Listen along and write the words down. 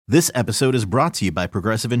This episode is brought to you by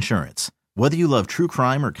Progressive Insurance. Whether you love true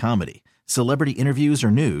crime or comedy, celebrity interviews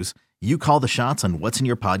or news, you call the shots on what's in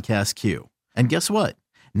your podcast queue. And guess what?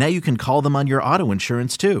 Now you can call them on your auto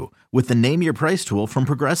insurance too with the Name Your Price tool from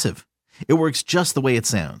Progressive. It works just the way it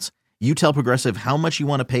sounds. You tell Progressive how much you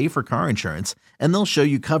want to pay for car insurance, and they'll show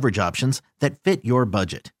you coverage options that fit your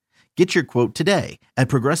budget. Get your quote today at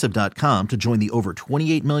Progressive.com to join the over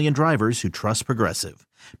 28 million drivers who trust Progressive.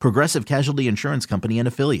 Progressive Casualty Insurance Company and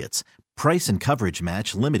Affiliates. Price and coverage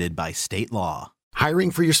match limited by state law. Hiring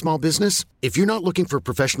for your small business? If you're not looking for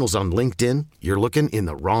professionals on LinkedIn, you're looking in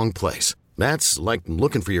the wrong place. That's like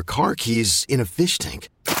looking for your car keys in a fish tank.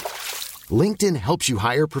 LinkedIn helps you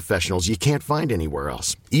hire professionals you can't find anywhere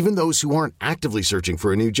else, even those who aren't actively searching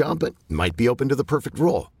for a new job but might be open to the perfect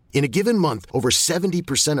role. In a given month, over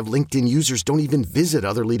 70% of LinkedIn users don't even visit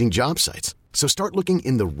other leading job sites. So start looking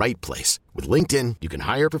in the right place. With LinkedIn, you can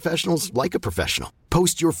hire professionals like a professional.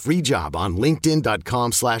 Post your free job on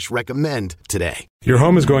linkedin.com/recommend today. Your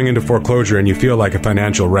home is going into foreclosure and you feel like a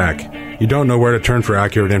financial wreck. You don't know where to turn for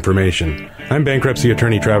accurate information. I'm bankruptcy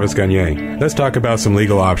attorney Travis Gagne. Let's talk about some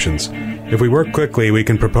legal options. If we work quickly, we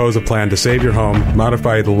can propose a plan to save your home,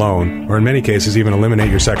 modify the loan, or in many cases even eliminate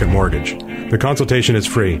your second mortgage. The consultation is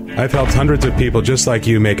free. I've helped hundreds of people just like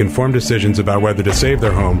you make informed decisions about whether to save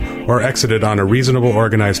their home or exit it on a reasonable,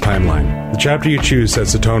 organized timeline. The chapter you choose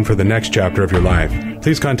sets the tone for the next chapter of your life.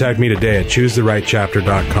 Please contact me today at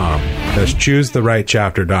choosetherightchapter.com. That's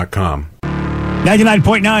choosetherightchapter.com.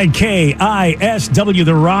 99.9 KISW,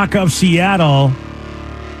 the Rock of Seattle.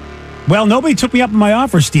 Well, nobody took me up on my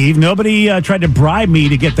offer, Steve. Nobody tried to bribe me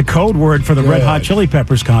to get the code word for the Red Hot Chili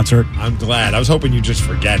Peppers concert. I'm glad. I was hoping you'd just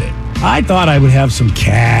forget it. I thought I would have some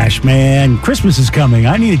cash, man. Christmas is coming.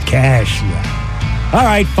 I needed cash. Yeah. All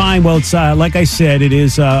right, fine. Well, it's like I said, it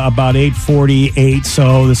is about 8:48.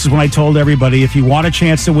 So this is when I told everybody, if you want a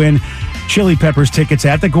chance to win Chili Peppers tickets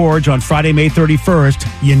at the Gorge on Friday, May 31st,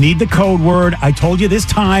 you need the code word. I told you this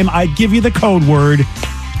time I'd give you the code word.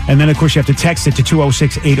 And then, of course, you have to text it to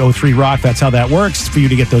 206-803-ROCK. That's how that works for you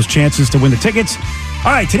to get those chances to win the tickets.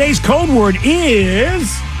 All right, today's code word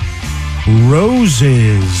is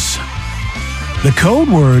roses. The code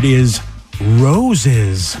word is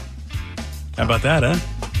roses. How about that, huh?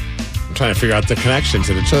 I'm trying to figure out the connection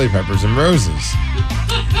to the Chili Peppers and roses.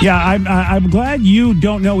 Yeah, I'm glad you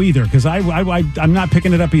don't know either, because I'm not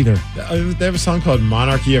picking it up either. They have a song called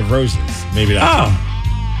Monarchy of Roses. Maybe that's Oh,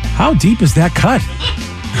 how deep is that cut?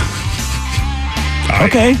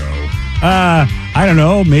 Okay. I don't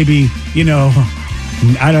know. Maybe, I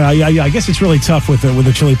don't know. I guess it's really tough with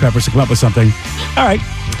the Chili Peppers to come up with something. All right.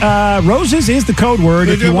 Roses is the code word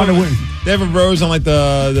if you want to win. They have a rose on like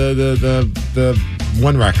the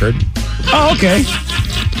one record. Oh, okay.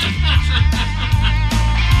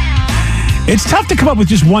 It's tough to come up with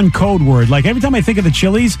just one code word. Like every time I think of the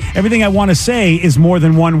Chili's, everything I want to say is more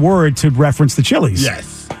than one word to reference the Chili's.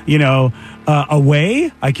 Yes.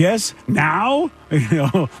 Away, I guess. Now,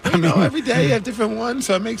 every day you have different ones,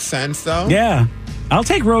 so it makes sense, though. Yeah. I'll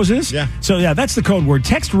take roses. Yeah. So, yeah, that's the code word.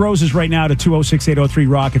 Text roses right now to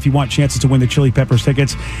 206-803-ROCK if you want chances to win the Chili Peppers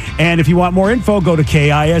tickets. And if you want more info, go to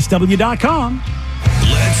KISW.com.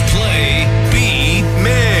 Let's play Beat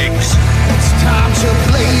Migs. It's time to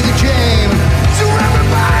play the game. So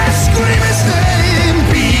everybody scream his name.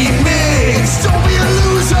 Beat Migs, don't be a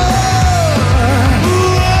loser.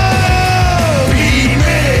 Whoa. Beat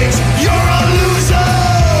Migs, you're a loser.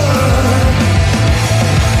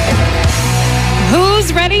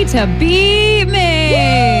 Who's ready to beat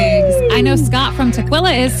Migs? I know Scott from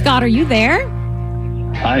Tequila is. Scott, are you there?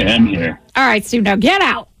 I am here. All right, Steve, now get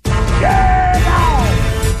out.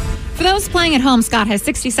 For those playing at home, Scott has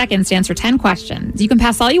 60 seconds to answer 10 questions. You can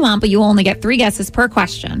pass all you want, but you only get 3 guesses per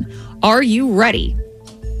question. Are you ready?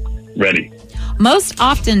 Ready. Most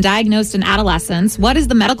often diagnosed in adolescence, what is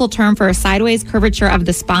the medical term for a sideways curvature of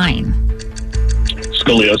the spine?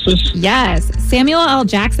 Scoliosis. Yes. Samuel L.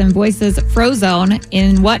 Jackson voices Frozone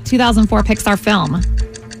in what 2004 Pixar film?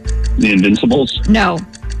 The Invincibles. No.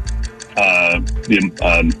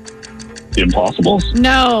 The Impossibles.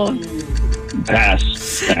 No. Pass.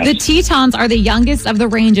 The Tetons are the youngest of the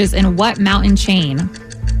ranges in what mountain chain?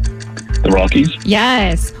 The Rockies.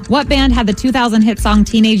 Yes. What band had the 2000 hit song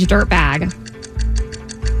Teenage Dirtbag?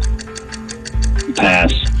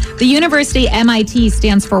 Pass. The university MIT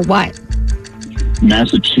stands for what?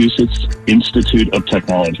 Massachusetts Institute of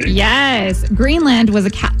Technology. Yes. Greenland was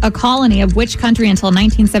a colony of which country until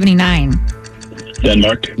 1979?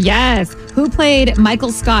 Denmark. Yes. Who played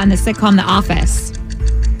Michael Scott in the sitcom The Office?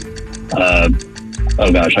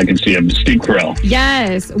 Oh gosh, I can see him. Steve Carell.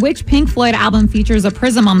 Yes. Which Pink Floyd album features a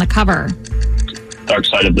prism on the cover? Dark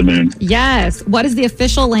Side of the Moon. Yes. What is the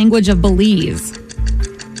official language of Belize?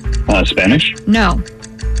 Spanish. No.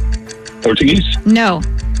 Portuguese. No.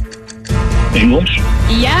 English.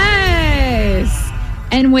 Yes.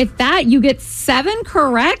 And with that, you get 7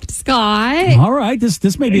 correct, Scott. All right.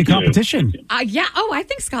 This may be a Thank you. Oh, competition. I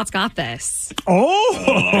think Scott's got this.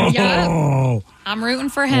 Oh. Yeah. I'm rooting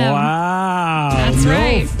for him. Wow. That's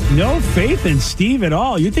right. No faith in Steve at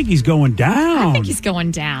all. You think he's going down. I think he's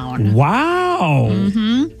going down. Wow.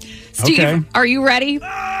 Steve, Okay. are you ready?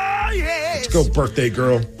 Let's go, birthday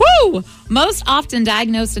girl. Woo! Most often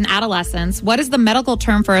diagnosed in adolescence, what is the medical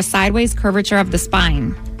term for a sideways curvature of the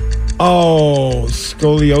spine? Oh,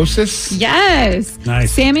 scoliosis? Yes.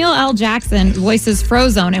 Nice. Samuel L. Jackson voices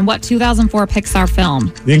Frozone in what 2004 Pixar film?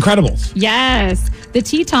 The Incredibles. Yes. The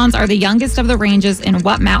Tetons are the youngest of the ranges in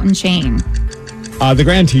what mountain chain? The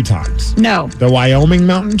Grand Tetons. No. The Wyoming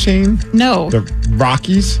mountain chain. No. The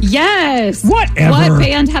Rockies. Yes. Whatever. What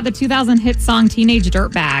band had the 2000 hit song Teenage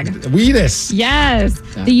Dirtbag? Wheatus. Yes.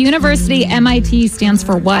 The university MIT stands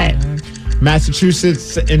for what?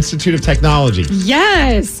 Massachusetts Institute of Technology.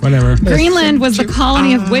 Yes. Whatever. Greenland was the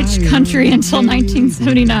colony of which country until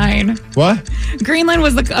 1979? What? Greenland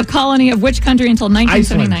was a colony of which country until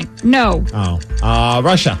 1979? No. Oh.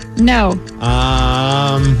 Russia. No.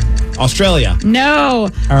 Australia. No.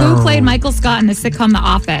 Who played Michael Scott in the sitcom The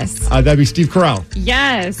Office? That'd be Steve Carell.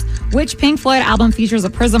 Yes. Which Pink Floyd album features a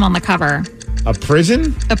prism on the cover? A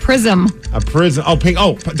prison? A prism. A prison. Oh, pink.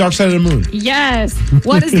 Oh, Dark Side of the Moon. Yes.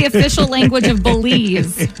 What is the official language of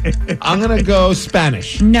Belize? I'm going to go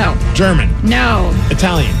Spanish. No. German. No.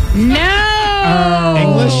 Italian. No.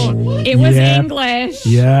 English? It was Yep. English.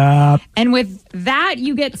 Yeah. And with that,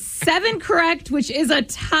 you get 7 correct, which is a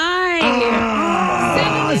tie.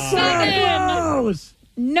 7-7.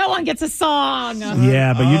 No one gets a song.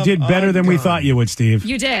 Yeah, but you did better than we thought you would, Steve.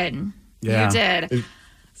 You did. Yeah. You did.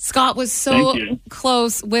 Scott was so Thank you.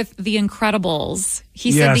 close with The Incredibles. He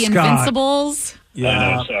Yeah, said The Scott. Invincibles.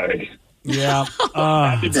 Yeah. Sorry. Yeah.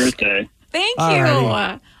 Happy birthday. Thank you.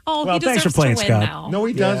 Alrighty. Oh, Well, he thanks deserves for playing, to win Scott. now. No,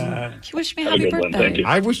 he doesn't. He wished me Have a happy good one. birthday. Thank you.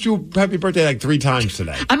 I wished you happy birthday like 3 times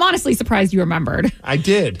today. I'm honestly surprised you remembered. I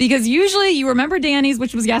did. Because usually you remember Danny's,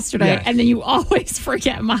 which was yesterday, Yes. and then you always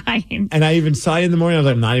forget mine. And I even saw you in the morning. I was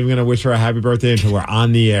like, I'm not even going to wish her a happy birthday until we're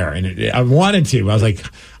on the air. And I wanted to. I was like,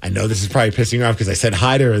 I know this is probably pissing her off because I said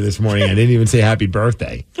hi to her this morning. I didn't even say happy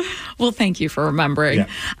birthday. Well, thank you for remembering.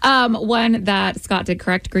 One that Scott did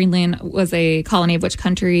correct. Greenland was a colony of which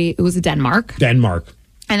country? It was Denmark. Denmark.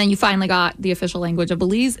 And then you finally got the official language of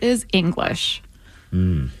Belize is English.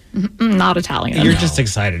 Not Italian. You're just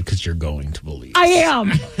excited because you're going to Belize. I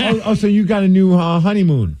am. Oh, so you got a new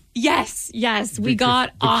honeymoon. Yes. We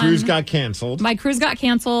got The on. cruise got canceled. My cruise got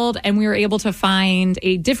canceled, and we were able to find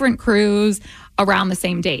a different cruise around the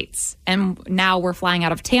same dates. And now we're flying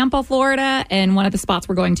out of Tampa, Florida, and one of the spots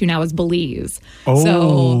we're going to now is Belize. Oh,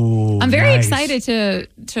 so I'm very nice. excited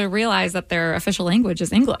to realize that their official language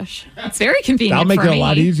is English. It's very convenient. That'll make for it a me.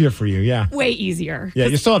 lot easier for you, yeah. Way easier. Yeah,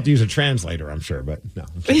 you still have to use a translator, I'm sure, but no.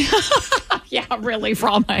 Yeah, really, for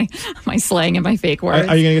all my slang and my fake Are words. you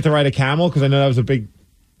going to get to ride a camel? Because I know that was a big...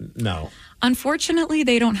 No. Unfortunately,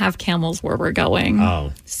 they don't have camels where we're going.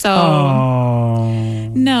 Oh. So, Oh.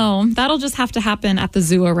 no, that'll just have to happen at the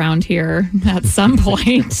zoo around here at some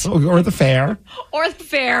point. Or the fair. Or the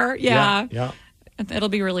fair, yeah. Yeah. It'll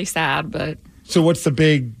be really sad, but... So what's the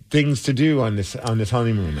big things to do on this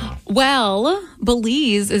honeymoon now? Well,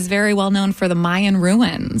 Belize is very well known for the Mayan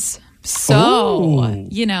ruins. So,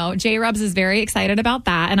 Oh. J-Rubs is very excited about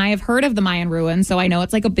that. And I have heard of the Mayan ruins, so I know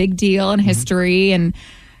it's like a big deal in history. And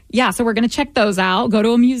yeah, so we're going to check those out, go to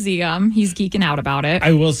a museum. He's geeking out about it.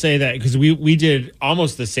 I will say that because we did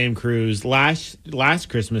almost the same cruise last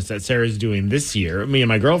Christmas that Sarah's doing this year, me and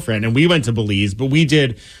my girlfriend, and we went to Belize, but we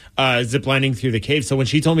did zip lining through the cave. So when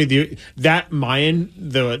she told me that Mayan,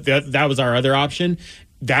 that was our other option.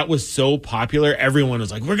 That was so popular. Everyone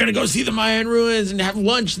was like, we're going to go see the Mayan ruins and have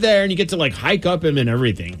lunch there. And you get to like hike up them and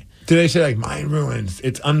everything. Did they say like Mayan ruins?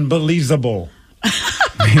 It's unbelievable.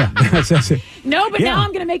 Yeah, that's it. No, but Yeah. now I'm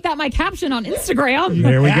going to make that my caption on Instagram.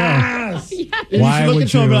 There we go. Yes. And Why you should look would at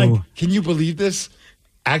someone and be you- like, can you believe this?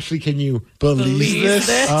 Actually, can you believe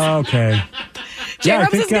this? Okay.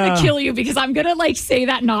 J-Rubs is going to kill you because I'm going to like say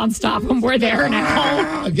that nonstop when we're there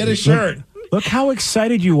now. Get a shirt. Look how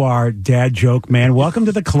excited you are, dad joke man. Welcome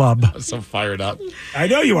to the club. I'm so fired up. I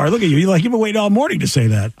know you are. Look at you. You've been waiting all morning to say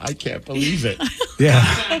that. I can't believe it. Yeah.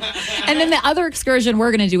 And then the other excursion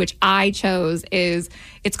we're going to do, which I chose,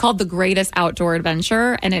 it's called the Greatest Outdoor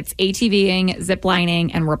Adventure, and it's ATVing,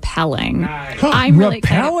 ziplining, and rappelling. I'm really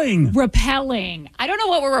excited. Rappelling? Rappelling. I don't know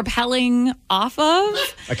what we're rappelling off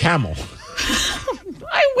of. A camel.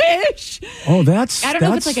 I wish. Oh, that's. I don't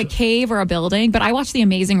know if it's like a cave or a building, but I watched The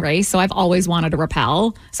Amazing Race, so I've always wanted to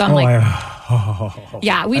rappel. So I'm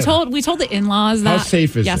yeah. We told the in-laws that How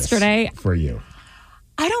safe is yesterday this for you?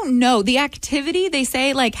 I don't know. The activity, they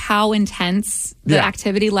say like how intense the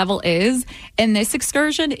activity level is, and this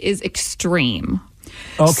excursion is extreme.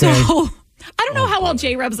 Okay. So I don't know how well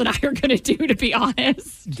J-Rebs and I are going to do, to be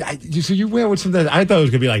honest. So you went with something that I thought it was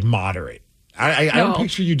going to be like moderate. I don't No.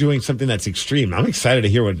 picture you doing something that's extreme. I'm excited to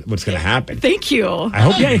hear what's going to happen. Thank you. I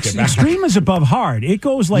hope you make it back. Extreme is above hard. It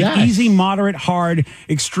goes like easy, moderate, hard,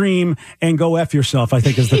 extreme, and go F yourself, I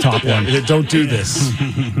think is the top one. Don't do this.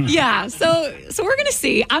 Yeah, so we're going to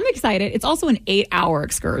see. I'm excited. It's also an 8-hour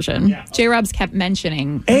excursion. Yeah. J-Rebs kept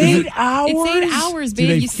mentioning. 8 hours? It's 8 hours, Do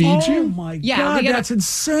babe. they feed you? Oh, my God, that's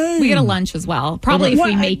insane. We get a lunch as well, probably if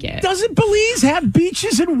we make it. Doesn't Belize have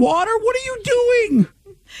beaches and water? What are you doing?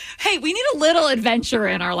 Hey, we need a little adventure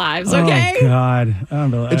in our lives, okay? Oh, God. I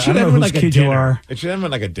don't know. It should I don't end know with whose like a kid dinner. you are. It should end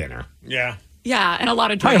with like a dinner. Yeah. Yeah, and a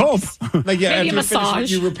lot of I drinks. hope. Like Maybe a after you finish,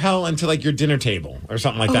 massage. you rappel into like your dinner table or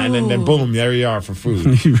something like that, and then boom, there you are for food.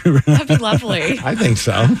 That'd be lovely. I think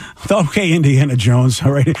so. Okay, Indiana Jones.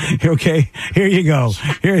 All right. Okay. Here you go.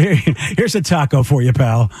 Here's a taco for you,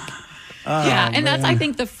 pal. Yeah, and that's, I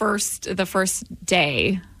think, the first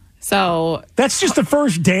day. So That's just the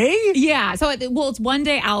first day? yeah, so it's one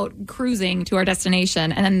day out cruising to our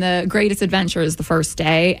destination, and then the greatest adventure is the first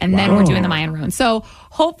day, and then we're doing the Mayan ruins. So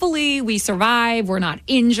hopefully we survive. We're not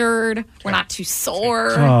injured. We're not too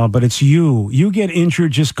sore. Oh, but it's you. You get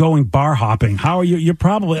injured just going bar hopping. How are you? You're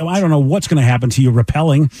probably, I don't know what's going to happen to you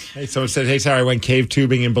rappelling. Hey, so it said, hey, sorry, I went cave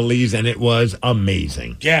tubing in Belize, and it was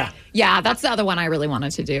amazing. Yeah. Yeah, that's the other one I really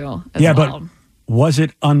wanted to do as Yeah, well. but was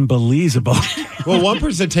it unbelievable? Well, one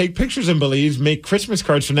person take pictures in Belize, make Christmas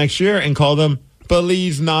cards for next year, and call them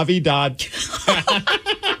Belize Navidad. Is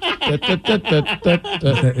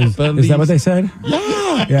that what they said?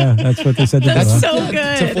 Yeah. Yeah, that's what they said. That's to do, so huh? good.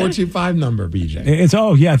 It's a 425 number, BJ. It's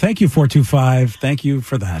thank you 425. Thank you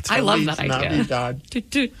for that. I love that Belize idea. Navidad.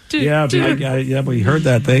 Yeah, we heard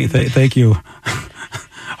that. Thank you,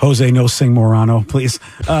 Jose. No sing Morano, please.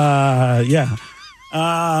 Yeah. Yeah,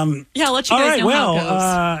 I'll let you All guys right. know Well,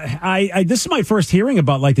 how it goes. I this is my first hearing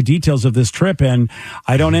about like the details of this trip, and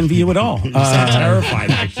I don't envy you at all. You sound terrified,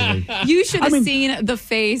 actually. You should have seen the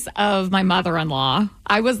face of my mother-in-law.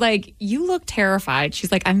 I was like, you look terrified.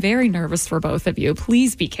 She's like, I'm very nervous for both of you.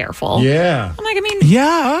 Please be careful. Yeah. I'm like, I mean,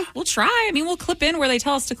 Yeah. we'll try. I mean, we'll clip in where they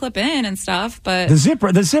tell us to clip in and stuff, but The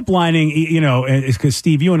zip lining, you know, is because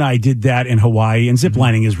Steve, you and I did that in Hawaii, and zip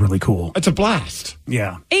lining is really cool. It's a blast.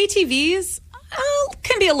 Yeah. ATVs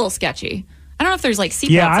can be a little sketchy. I don't know if there's like seatbelts.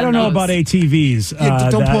 Yeah, I don't know in those. about ATVs. Yeah,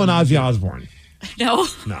 don't pull an Ozzy Osbourne. No.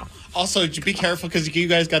 No. Also, be careful because you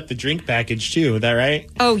guys got the drink package too. Is that right?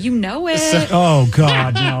 Oh, you know it. Oh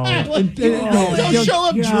God, no! Don't show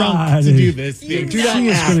up God. drunk to do this. Do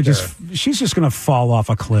that She's just gonna fall off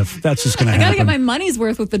a cliff. That's just gonna I happen. got to get my money's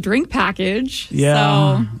worth with the drink package.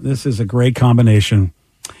 Yeah, So. this is a great combination.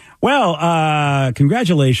 Well,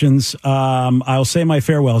 congratulations. I'll say my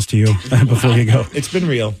farewells to you before you go. It's been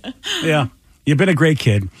real. Yeah, you've been a great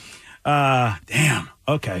kid. Damn.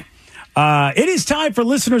 Okay. It is time for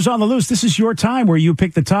Listeners on the Loose. This is your time where you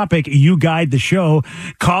pick the topic, you guide the show.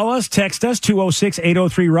 Call us, text us,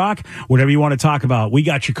 206-803-ROCK, whatever you want to talk about. We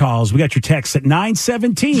got your calls. We got your texts at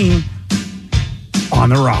 917 on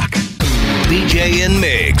the Rock. BJ and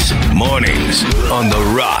Migs, mornings on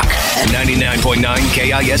The Rock, 99.9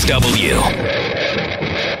 KISW.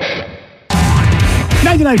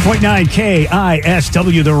 99.9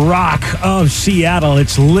 KISW, the Rock of Seattle.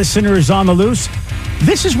 It's Listeners on the Loose.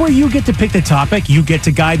 This is where you get to pick the topic. You get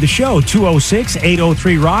to guide the show.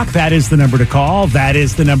 206-803-ROCK. That is the number to call. That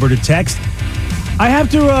is the number to text. I have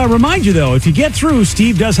to remind you, though, if you get through,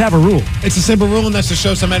 Steve does have a rule. It's a simple rule, and that's to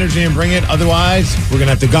show some energy and bring it. Otherwise, we're going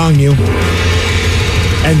to have to gong you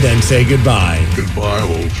and then say goodbye. Goodbye,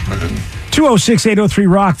 old friend.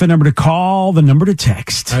 206-803-ROCK, the number to call, the number to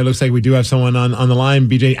text. All right, looks like we do have someone on the line,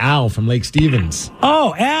 BJ Al from Lake Stevens.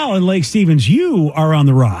 Oh, Al in Lake Stevens, you are on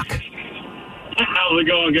the Rock. How's it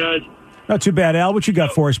going, guys? Not too bad, Al. What you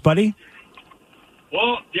got for us, buddy?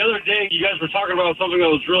 Well, the other day you guys were talking about something that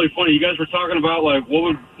was really funny. You guys were talking about like what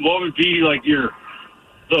would be like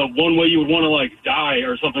the one way you would want to like die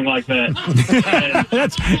or something like that.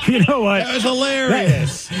 That's, you know what? That was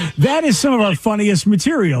hilarious. That is some of our funniest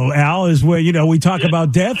material, Al, is where, you know, we talk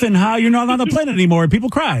about death and how you're not on the planet anymore and people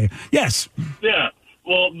cry. Yes. Yeah.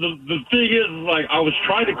 Well, the thing is, like, I was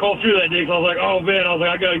trying to call through that day because I was like, oh man, I was like,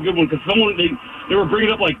 I got a good one because they were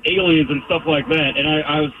bringing up like aliens and stuff like that, and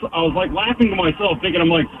I was like laughing to myself, thinking I'm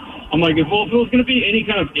like, if it was going to be any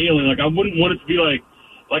kind of alien, like I wouldn't want it to be like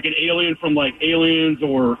like an alien from like Aliens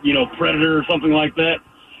or, you know, Predator or something like that.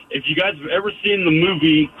 If you guys have ever seen the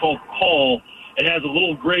movie called Call, it has a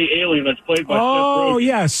little gray alien that's played by Seth Rogen. Oh,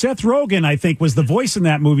 yeah. Seth Rogen, I think, was the voice in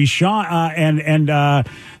that movie. Shaun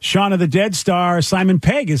of the Dead star Simon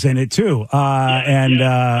Pegg is in it, too.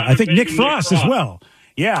 I think Nick Frost as well.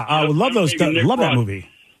 Yeah, I would love those. Love that movie.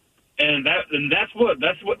 And that's what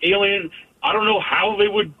Alien. I don't know how they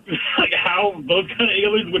would, like, how those kind of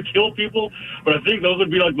aliens would kill people, but I think those would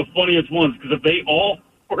be like the funniest ones, because if they all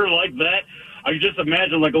were like that, I could just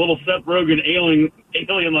imagine like a little Seth Rogen alien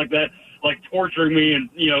like that, like torturing me and,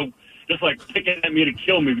 you know, just like picking at me to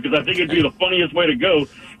kill me, because I think it'd be the funniest way to go.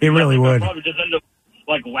 It really would. I'd probably just end up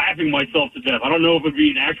like laughing myself to death. I don't know if it'd be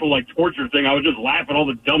an actual like torture thing. I would just laugh at all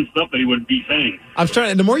the dumb stuff that he would be saying. I'm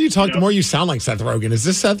trying. The more you talk, the more you sound like Seth Rogen. Is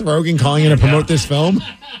this Seth Rogen calling in to promote this film?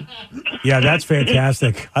 Yeah, that's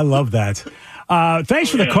fantastic. I love that. Thanks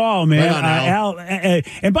for the call, man. Right on, Al.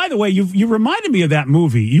 And by the way, you reminded me of that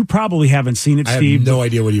movie. You probably haven't seen it, Steve. I have no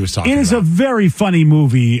idea what he was talking about. It is a very funny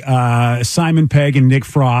movie. Simon Pegg and Nick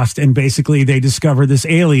Frost, and basically they discover this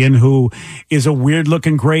alien who is a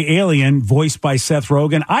weird-looking gray alien voiced by Seth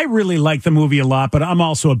Rogen. I really like the movie a lot, but I'm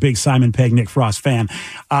also a big Simon Pegg, Nick Frost fan.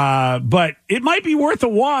 But it might be worth a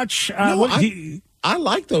watch. I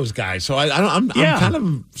like those guys, so I'm kind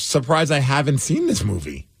of surprised I haven't seen this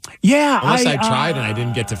movie. Yeah, unless I tried and I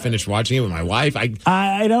didn't get to finish watching it with my wife.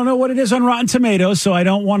 I don't know what it is on Rotten Tomatoes, so I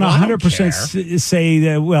don't want to 100% say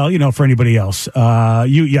that. Well, you know, for anybody else,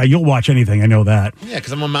 you'll watch anything. I know that. Yeah,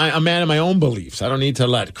 because I'm a man of my own beliefs. I don't need to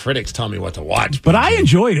let critics tell me what to watch. But I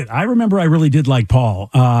enjoyed it. I remember I really did like Paul.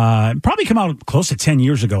 Probably come out close to 10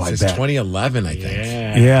 years ago. Since I bet 2011, I think.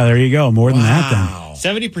 Yeah, there you go. More than that, then.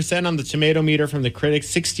 70% on the tomato meter from the critics,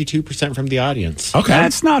 62% from the audience. Okay,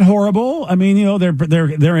 that's not horrible. I mean, you know,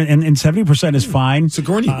 they're and 70% is fine.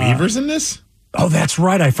 Sigourney Weaver's in this? Oh, that's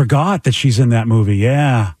right. I forgot that she's in that movie.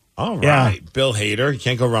 Yeah. All right. Yeah. Bill Hader. You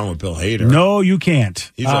can't go wrong with Bill Hader. No, you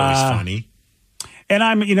can't. He's always funny. And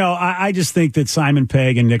I just think that Simon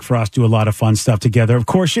Pegg and Nick Frost do a lot of fun stuff together. Of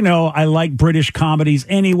course, you know, I like British comedies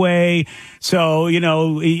anyway. So, you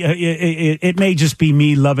know, it may just be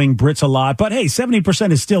me loving Brits a lot. But hey,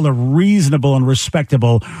 70% is still a reasonable and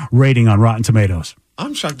respectable rating on Rotten Tomatoes.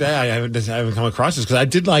 I'm shocked that I haven't come across this, because I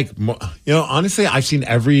did like, you know, honestly, I've seen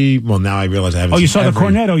well, now I realize I haven't seen you saw the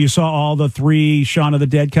Cornetto. You saw all the 3 Shaun of the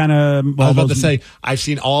Dead kind of. I was about to say, I've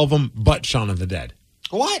seen all of them but Shaun of the Dead.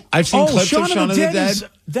 What? I've seen clips of Shaun of the Dead.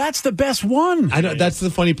 That's the best one. I know. That's the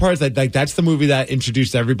funny part. Is that that's the movie that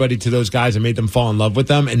introduced everybody to those guys and made them fall in love with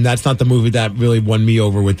them. And that's not the movie that really won me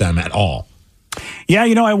over with them at all. Yeah,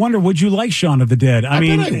 you know, I wonder, would you like Shaun of the Dead? I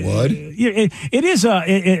mean, bet I would.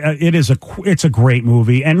 It's a great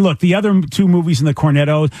movie. And look, the other 2 movies in the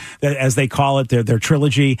Cornetto, as they call it, their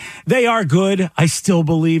trilogy, they are good. I still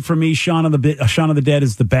believe, for me, Shaun of the Dead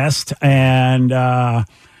is the best. And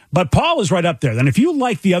but Paul is right up there. Then if you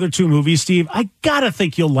like the other 2 movies, Steve, I gotta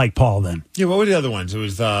think you'll like Paul then. Yeah, what were the other ones? It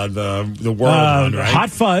was the world one, right? Hot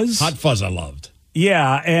Fuzz. Hot Fuzz I loved.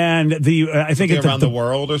 Yeah, and I think it's around the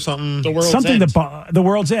world or something. The World's End. The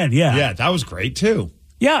World's End. Yeah, yeah, that was great too.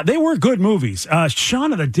 Yeah, they were good movies.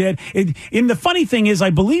 Shaun of the Dead. And the funny thing is,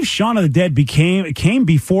 I believe Shaun of the Dead came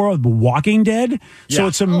before The Walking Dead. Yeah. So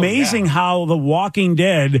it's amazing how The Walking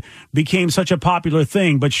Dead became such a popular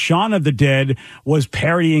thing. But Shaun of the Dead was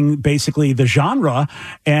parodying basically the genre,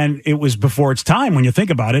 and it was before its time when you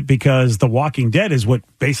think about it, because The Walking Dead is what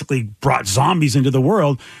basically brought zombies into the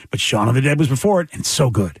world. But Shaun of the Dead was before it, and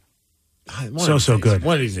so good. So good.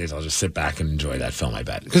 One of these days, I'll just sit back and enjoy that film. I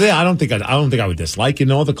bet, because I don't think I would dislike it.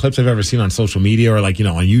 And all the clips I've ever seen on social media or, like, you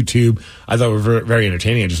know, on YouTube, I thought were very, very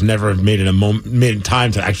entertaining. I just never made it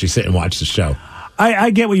time to actually sit and watch the show.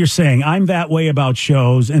 I get what you're saying. I'm that way about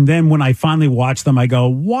shows, and then when I finally watch them, I go,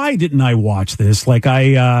 "Why didn't I watch this?" Like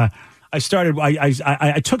I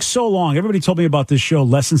took so long. Everybody told me about this show,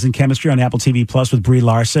 Lessons in Chemistry, on Apple TV Plus with Brie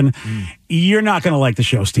Larson. You're not going to like the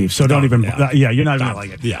show, Steve. So don't even. You're not going to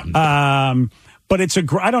like it. Yeah. But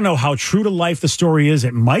I don't know how true to life the story is.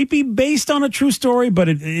 It might be based on a true story, but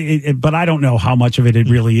but I don't know how much of it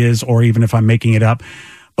really is, or even if I'm making it up.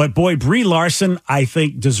 But boy, Brie Larson, I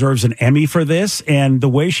think, deserves an Emmy for this. And the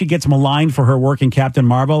way she gets maligned for her work in Captain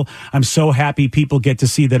Marvel, I'm so happy people get to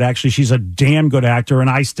see that actually she's a damn good actor. And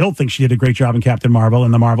I still think she did a great job in Captain Marvel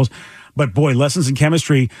and the Marvels. But boy, Lessons in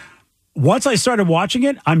Chemistry, once I started watching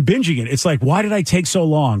it, I'm binging it. It's like, why did I take so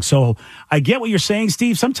long? So I get what you're saying,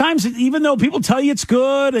 Steve. Sometimes, even though people tell you it's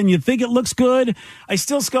good and you think it looks good, I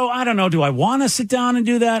still go, I don't know, do I want to sit down and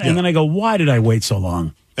do that? And then I go, why did I wait so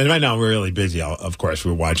long? And right now we're really busy. Of course,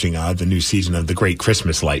 we're watching the new season of The Great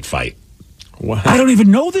Christmas Light Fight. I don't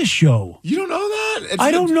even know this show. You don't know that?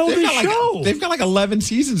 I don't know this show. They've got like 11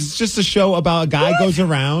 seasons. It's just a show about a guy goes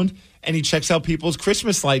around and he checks out people's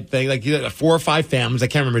Christmas light thing, like 4 or 5 families. I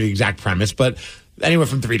can't remember the exact premise, but anywhere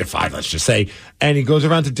from 3 to 5, let's just say. And he goes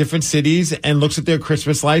around to different cities and looks at their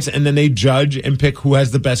Christmas lights, and then they judge and pick who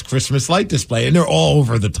has the best Christmas light display. And they're all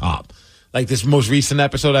over the top. Like this most recent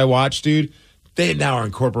episode I watched, dude, they now are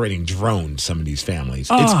incorporating drones, some of these families.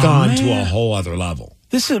 It's gone to a whole other level.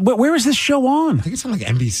 Where is this show on? I think it's on like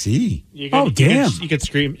NBC. Damn. You could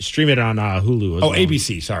stream it on Hulu as well.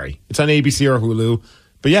 ABC, sorry. It's on ABC or Hulu.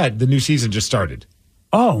 But yeah, the new season just started.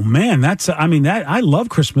 Oh man, I love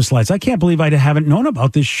Christmas lights. I can't believe I haven't known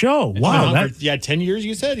about this show. Wow, 10 years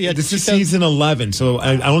you said? Yeah, this is season 11. So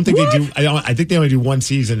I don't think they do. I think they only do one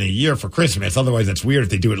season a year for Christmas. Otherwise, that's weird if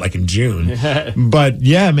they do it like in June. But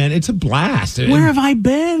yeah, man, it's a blast. Where have I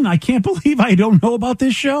been? I can't believe I don't know about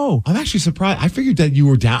this show. I'm actually surprised. I figured that you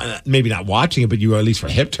were down, maybe not watching it, but you were at least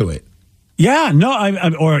hip to it. Yeah, no,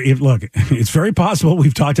 look, it's very possible.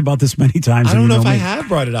 We've talked about this many times. I don't know if I have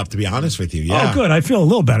brought it up, to be honest with you. Yeah. Oh, good. I feel a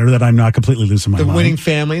little better that I'm not completely losing my mind. The winning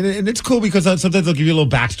family, and it's cool because sometimes they'll give you a little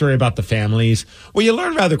backstory about the families. What you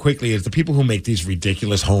learn rather quickly is the people who make these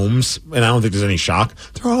ridiculous homes, and I don't think there's any shock,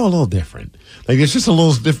 they're all a little different. Like, it's just a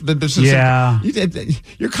little different.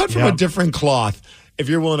 You're cut from a different cloth. If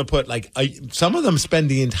you're willing to put some of them spend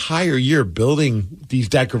the entire year building these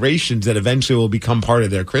decorations that eventually will become part of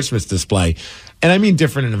their Christmas display. And I mean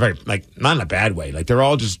different in a very, not in a bad way. Like they're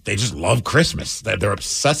all they just love Christmas. They're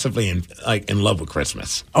obsessively in love with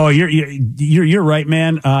Christmas. Oh, you're right,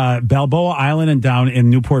 man. Balboa Island and down in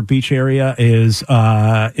Newport Beach area is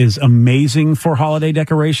amazing for holiday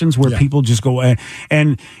decorations where people just go.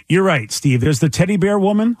 And you're right, Steve. There's the teddy bear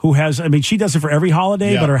woman who she does it for every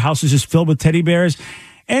holiday, but her house is just filled with teddy bears.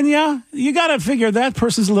 And you got to figure that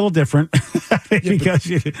person's a little different because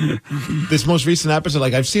this most recent episode,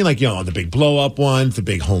 I've seen the big blow up ones, the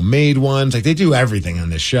big homemade ones, they do everything on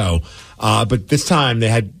this show. But this time they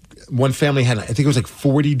had one family I think it was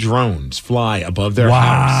 40 drones fly above their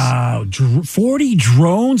house. Wow, 40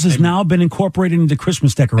 drones has now been incorporated into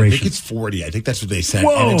Christmas decorations. I think it's 40. I think that's what they said.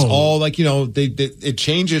 Whoa. And it's all it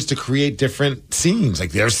changes to create different scenes.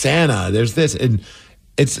 There's Santa, there's this, and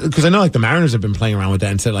it's because I know the Mariners have been playing around with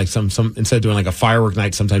that instead instead of doing a firework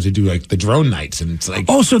night, sometimes they do the drone nights, and it's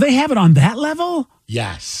so they have it on that level?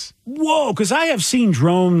 Yes. Whoa, because I have seen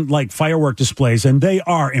drone firework displays and they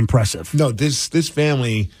are impressive. No, this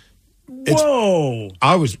family. Whoa!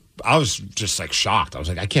 I was just shocked. I was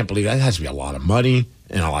I can't believe that has to be a lot of money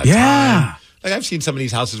and a lot of time. I've seen some of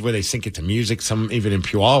these houses where they sync it to music. Some even in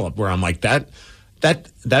Puyallup where I'm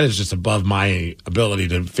that is just above my ability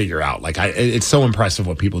to figure out. It's so impressive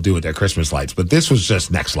what people do with their Christmas lights, but this was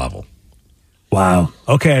just next level. Wow.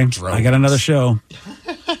 Okay. Drones. I got another show.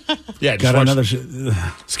 Yeah, got another show.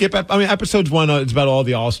 Skip. Episode's one. It's about all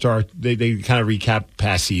the All-Star. They kind of recap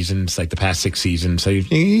past seasons, the past 6 seasons. So you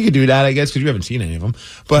can do that, I guess, because you haven't seen any of them.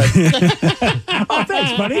 But oh,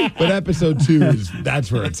 thanks, buddy. But episode 2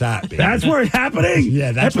 that's where it's at. Baby. That's where it's happening.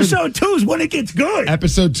 Yeah, episode 2 is when it gets good.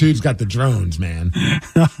 Episode 2's got the drones, man.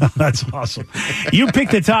 That's awesome. You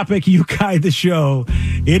pick the topic. You guide the show.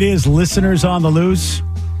 It is Listeners on the Loose.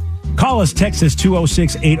 Call us, text us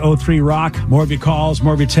 206-803-ROCK. More of your calls,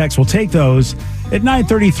 more of your texts. We'll take those at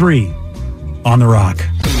 9:33 on The Rock.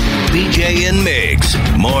 BJ and Migs,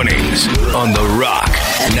 mornings on The Rock,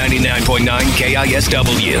 99.9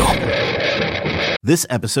 KISW. This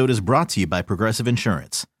episode is brought to you by Progressive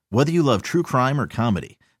Insurance. Whether you love true crime or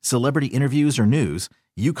comedy, celebrity interviews or news,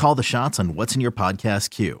 you call the shots on what's in your podcast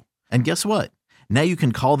queue. And guess what? Now you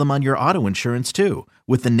can call them on your auto insurance too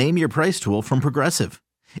with the Name Your Price tool from Progressive.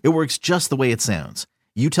 It works just the way it sounds.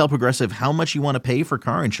 You tell Progressive how much you want to pay for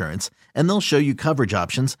car insurance, and they'll show you coverage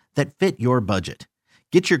options that fit your budget.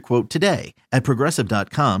 Get your quote today at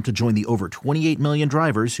Progressive.com to join the over 28 million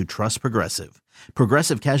drivers who trust Progressive.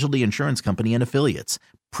 Progressive Casualty Insurance Company and Affiliates.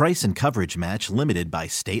 Price and coverage match limited by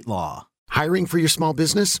state law. Hiring for your small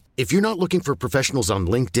business? If you're not looking for professionals on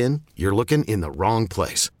LinkedIn, you're looking in the wrong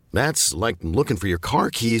place. That's like looking for your car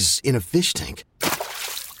keys in a fish tank.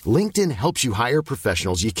 LinkedIn helps you hire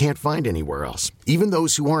professionals you can't find anywhere else, even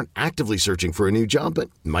those who aren't actively searching for a new job but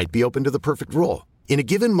might be open to the perfect role. In a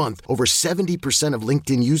given month, over 70% of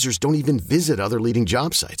LinkedIn users don't even visit other leading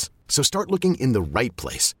job sites. So start looking in the right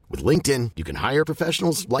place. With LinkedIn, you can hire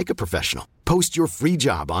professionals like a professional. Post your free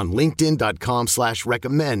job on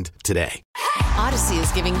linkedin.com/recommend today. Odyssey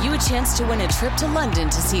is giving you a chance to win a trip to London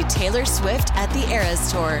to see Taylor Swift at the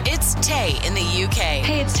Eras Tour. It's Tay in the UK.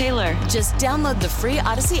 Hey, it's Taylor. Just download the free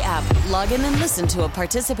Odyssey app, log in and listen to a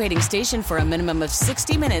participating station for a minimum of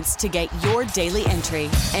 60 minutes to get your daily entry.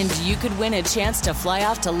 And you could win a chance to fly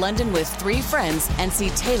off to London with 3 friends and see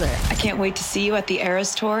Taylor. I can't wait to see you at the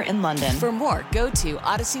Eras Tour in London. For more, go to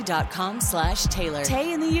odyssey.com/Taylor.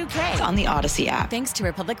 Tay in the UK. It's on the Odyssey app. Thanks to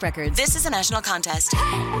Republic Records. This is a national contest.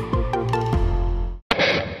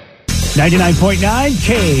 99.9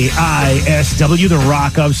 KISW, the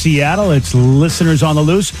Rock of Seattle. It's listeners on the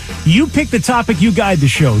loose. You pick the topic, you guide the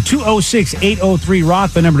show.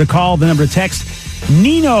 206-803-ROCK, the number to call, the number to text.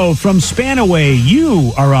 Nino from Spanaway,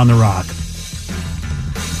 you are on the Rock.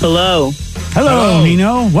 Hello. Hello,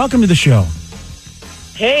 Nino. Welcome to the show.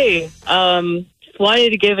 Hey, just wanted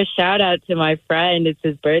to give a shout out to my friend. It's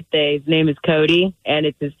his birthday. His name is Cody, and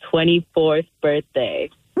it's his 24th birthday.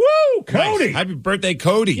 Woo, Cody! Nice. Happy birthday,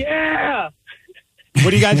 Cody! Yeah.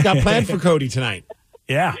 What do you guys got planned for Cody tonight?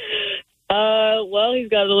 Yeah. Well, he's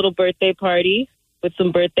got a little birthday party with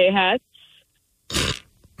some birthday hats.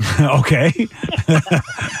 Okay.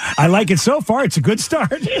 I like it so far. It's a good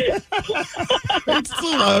start. I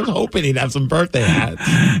was hoping he'd have some birthday hats.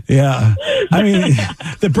 Yeah. I mean,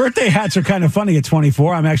 the birthday hats are kind of funny at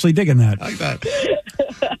 24. I'm actually digging that. I like that.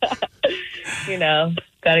 You know,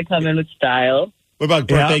 got to come in with style. What about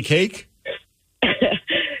birthday cake?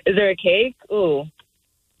 Is there a cake? Ooh.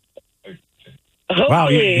 Wow,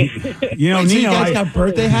 you know, Wait, so Nino, you guys got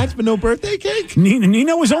birthday hats but no birthday cake?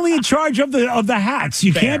 Nino was only in charge of the hats.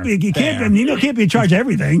 You can't be. Nino can't be in charge of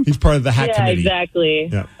everything. He's part of the hat committee. Exactly.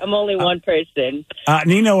 Yeah. I'm only one person.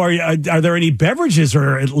 Nino, are there any beverages,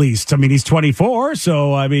 or at least? I mean, he's 24,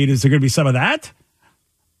 so I mean, is there going to be some of that?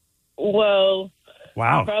 Well,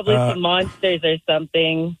 wow, probably some monsters or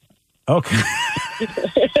something. Okay.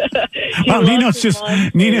 Well, Nino's just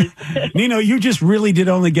Nino. You just really did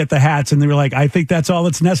only get the hats, and they were like, "I think that's all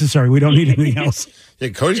that's necessary. We don't need anything else." Yeah,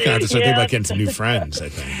 Cody's gonna have to start thinking about getting some new friends. I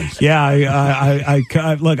think. Yeah,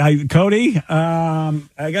 Cody.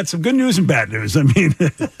 I got some good news and bad news. I mean,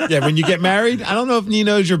 yeah, when you get married, I don't know if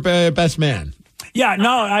Nino's your best man. Yeah,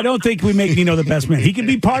 no, I don't think we make Nino the best man. He can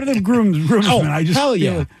be part of the groomsmen. I just hell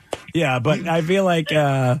yeah. Yeah, but I feel like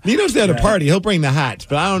Nino's there at a party. He'll bring the hats,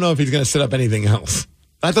 but I don't know if he's going to set up anything else.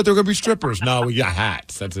 I thought they were going to be strippers. No, we got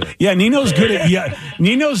hats. That's it. Yeah, Nino's good at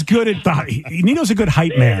Nino's a good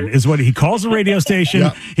hype man. Is what he calls the radio station.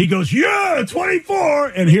 Yep. He goes, "Yeah, 24,"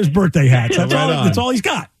 and here's birthday hats. That's That's all he's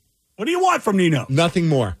got. What do you want from Nino? Nothing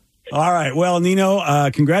more. All right. Well, Nino,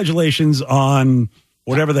 congratulations on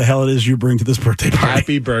whatever the hell it is you bring to this birthday party.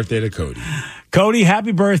 Happy birthday to Cody. Cody,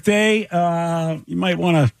 happy birthday. You might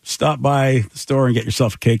want to stop by the store and get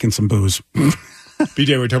yourself a cake and some booze. BJ,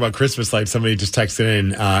 we were talking about Christmas lights. Somebody just texted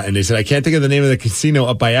in and they said, I can't think of the name of the casino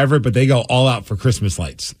up by Everett, but they go all out for Christmas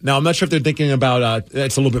lights. Now, I'm not sure if they're thinking about,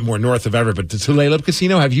 it's a little bit more north of Everett, but the Tulalip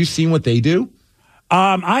Casino, have you seen what they do?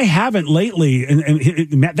 I haven't lately,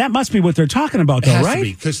 and that must be what they're talking about, though,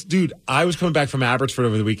 right? Because, dude, I was coming back from Abbotsford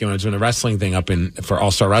over the weekend when I was doing a wrestling thing for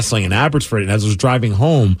All-Star Wrestling in Abbotsford, and as I was driving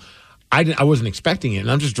home, I wasn't expecting it,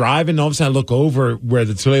 and I'm just driving, and all of a sudden I look over where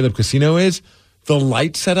the Tulalip Casino is. The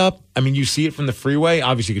light setup, I mean, you see it from the freeway.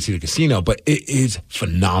 Obviously, you can see the casino, but it is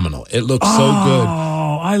phenomenal. It looks so good.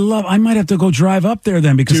 Oh, I might have to go drive up there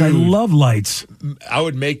then because I love lights. I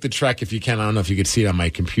would make the trek if you can. I don't know if you could see it on my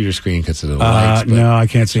computer screen because of the lights. No, I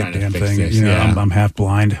can't see a damn thing. I'm half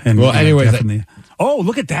blind. And, well, anyways. Oh,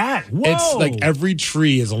 look at that. Whoa. It's like every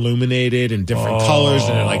tree is illuminated in different colors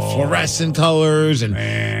and like fluorescent colors. And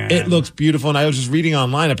it looks beautiful. And I was just reading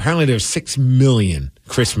online. Apparently there's 6 million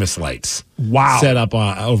Christmas lights set up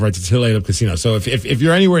over at the Tulalip Casino. So if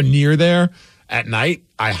you're anywhere near there at night,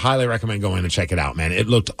 I highly recommend going to check it out, man. It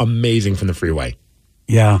looked amazing from the freeway.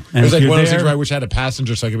 Yeah. It was like one of those things where I wish I had a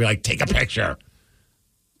passenger so I could be like, take a picture.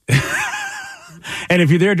 And if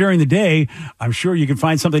you're there during the day, I'm sure you can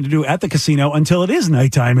find something to do at the casino until it is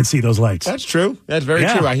nighttime and see those lights. That's true. That's very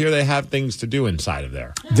true. I hear they have things to do inside of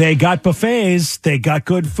there. They got buffets. They got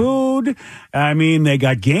good food. I mean, they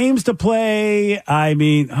got games to play. I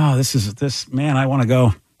mean, man, I want to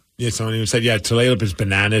go. Yeah, someone even said, Tulalip is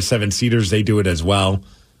bananas, 7-seaters. They do it as well.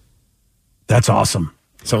 That's awesome.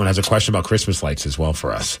 Someone has a question about Christmas lights as well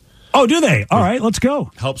for us. Oh, do they? All right, let's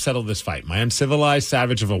go. Help settle this fight. My uncivilized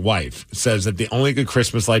savage of a wife says that the only good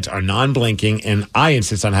Christmas lights are non-blinking, and I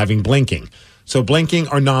insist on having blinking. So blinking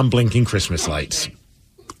or non-blinking Christmas lights?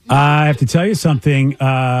 I have to tell you something.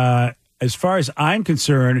 As far as I'm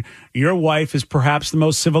concerned, your wife is perhaps the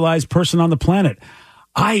most civilized person on the planet.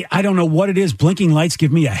 I don't know what it is. Blinking lights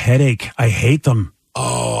give me a headache. I hate them.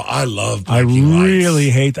 Oh, I love I blinking lights. really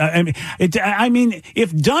hate that. I mean,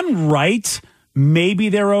 if done right, maybe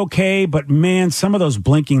they're okay. But man, some of those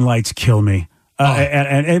blinking lights kill me.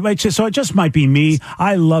 And it just might be me.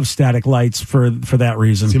 I love static lights for that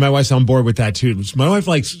reason. See, my wife's on board with that too. My wife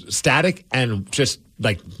likes static and just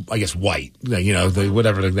like, I guess, white. Like, you know,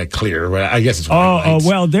 that clear. I guess it's white lights.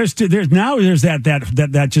 Well, there's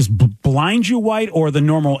that just blinds you white or the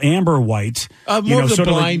normal amber white. More of the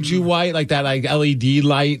blind you white, like that like LED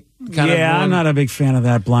light. Yeah, I'm not a big fan of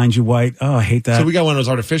that blind you white. Oh, I hate that. So we got one of those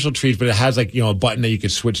artificial trees, but it has like, you know, a button that you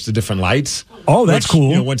could switch to different lights. Oh, that's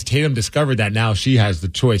cool. You know, once Tatum discovered that, now she has the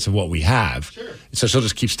choice of what we have. Sure. So she'll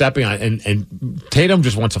just keep stepping on it. And Tatum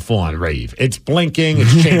just wants a full-on rave. It's blinking,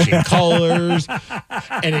 it's changing colors,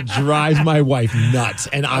 and it drives my wife nuts,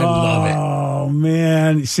 and I love it. Oh,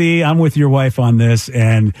 man. See, I'm with your wife on this,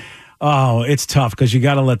 and... Oh, it's tough because you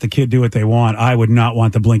got to let the kid do what they want. I would not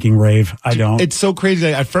want the blinking rave. I don't. It's so crazy.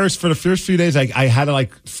 At first, for the first few days, I had to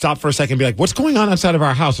like stop for a second and be like, what's going on outside of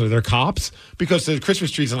our house? Are there cops? Because the Christmas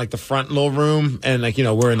tree's in like the front little room and like, you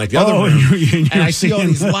know, we're in like the other room. And I see all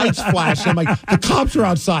these lights flash. I'm like, the cops are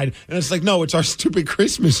outside. And it's like, no, it's our stupid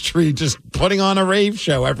Christmas tree just putting on a rave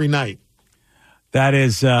show every night. That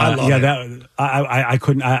is, I love it. that I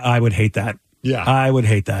couldn't, I would hate that. Yeah. I would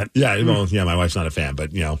hate that. Yeah. Well, yeah, my wife's not a fan,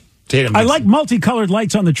 but you know. I like multicolored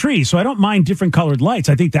lights on the tree, so I don't mind different colored lights.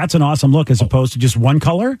 I think that's an awesome look as opposed to just one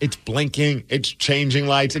color. It's blinking, it's changing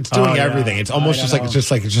lights, it's doing everything. It's almost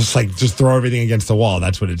just throw everything against the wall.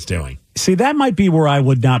 That's what it's doing. See, that might be where I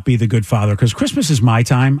would not be the good father because Christmas is my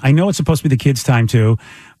time. I know it's supposed to be the kids' time too,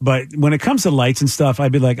 but when it comes to lights and stuff,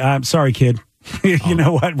 I'd be like, I'm sorry, kid. You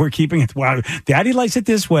know what? We're keeping it. Wow, Daddy likes it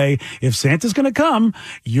this way. If Santa's going to come,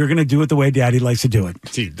 you're going to do it the way Daddy likes to do it.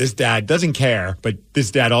 See, this dad doesn't care, but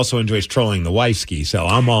this dad also enjoys trolling the wifeski, so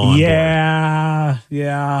I'm all on board.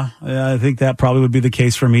 Yeah. I think that probably would be the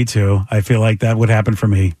case for me too. I feel like that would happen for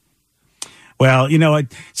me. Well, you know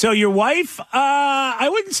what? So your wife, I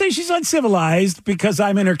wouldn't say she's uncivilized because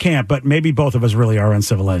I'm in her camp, but maybe both of us really are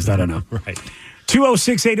uncivilized. I don't know. Right.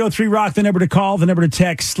 206-803-ROCK, the number to call, the number to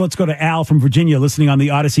text. Let's go to Al from Virginia, listening on the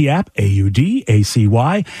Odyssey app,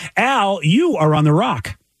 AUDACY. Al, you are on the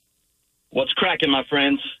Rock. What's cracking, my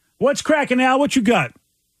friends? What's cracking, Al? What you got?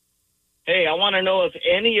 Hey, I want to know if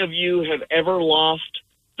any of you have ever lost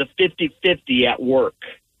the 50-50 at work.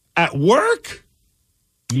 At work?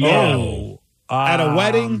 No. At a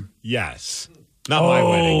wedding? Yes. Not my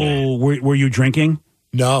wedding. Were you drinking?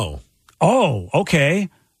 No. Oh, okay.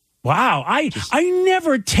 Wow, I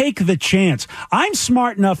never take the chance. I'm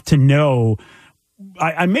smart enough to know,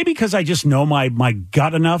 I maybe because I just know my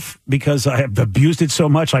gut enough because I have abused it so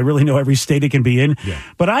much. I really know every state it can be in. Yeah.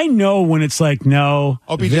 But I know when it's like, no,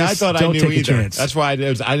 I thought I knew either. That's why I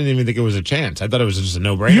didn't even think it was a chance. I thought it was just a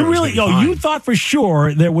no-brainer. You really, you thought for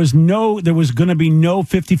sure there was going to be no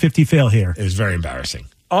 50-50 fail here. It was very embarrassing.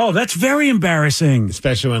 Oh, that's very embarrassing.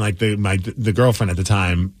 Especially when like the girlfriend at the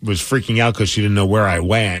time was freaking out because she didn't know where I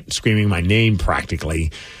went, screaming my name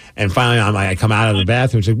practically. And finally, I come out of the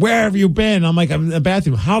bathroom. She's like, "Where have you been?" I'm like, "I'm in the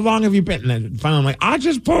bathroom." "How long have you been?" And then finally, I'm like, "I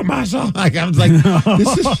just put myself." Like I was like,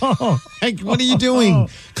 "This is like, what are you doing?"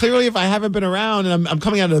 Clearly, if I haven't been around and I'm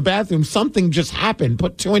coming out of the bathroom, something just happened.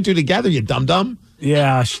 Put two and two together, you dum-dum.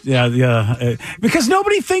 Yeah. Because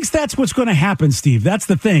nobody thinks that's what's going to happen, Steve. That's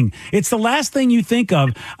the thing. It's the last thing you think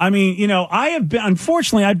of. I mean, you know,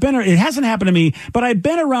 unfortunately, it hasn't happened to me, but I've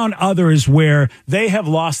been around others where they have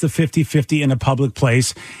lost the 50-50 in a public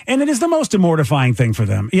place, and it is the most mortifying thing for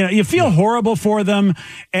them. You know, you feel horrible for them,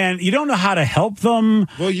 and you don't know how to help them.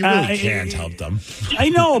 Well, you really can't help them. I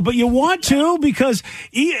know, but you want to because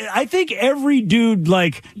I think every dude,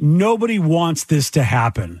 like, nobody wants this to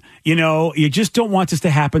happen. You know, you just don't want this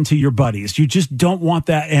to happen to your buddies. You just don't want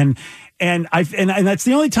that. And that's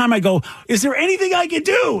the only time I go, is there anything I can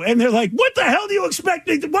do? And they're like, what the hell do you expect?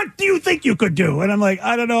 What do you think you could do? And I'm like,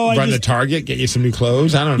 I don't know. Run to Target, get you some new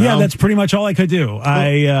clothes. I don't know. Yeah, that's pretty much all I could do.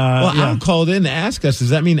 Al called in to ask us,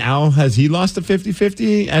 does that mean has he lost the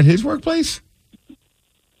 50-50 at his workplace?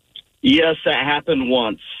 Yes, that happened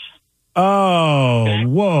once. Oh,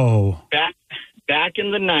 whoa. Back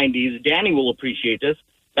in the 90s, Danny will appreciate this.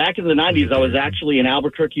 Back in the 90s, I was actually an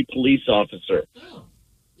Albuquerque police officer. Oh,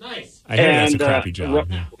 nice. I hear that's a crappy job.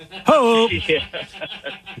 Oh. Yeah.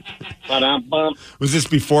 Was this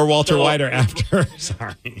before Walter White or after?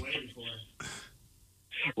 Sorry.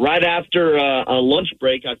 Right after a lunch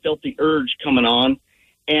break, I felt the urge coming on.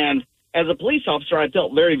 And as a police officer, I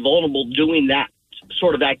felt very vulnerable doing that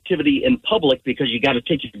sort of activity in public because you got to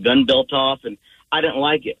take your gun belt off, and I didn't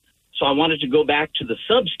like it. So I wanted to go back to the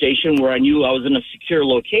substation where I knew I was in a secure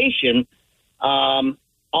location.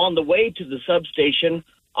 on the way to the substation,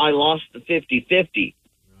 I lost the 50-50.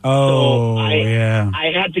 Oh, so yeah.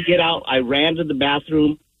 I had to get out. I ran to the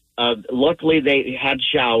bathroom. Luckily, they had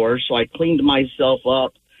showers, so I cleaned myself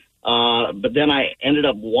up. But then I ended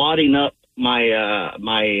up wadding up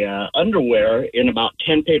my underwear in about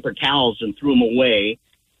 10 paper towels and threw them away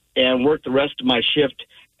and worked the rest of my shift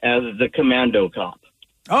as the commando cop.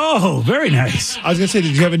 Oh, very nice. I was going to say,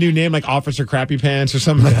 did you have a new name like Officer Crappy Pants or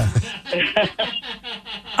something?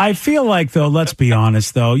 I feel like, though, let's be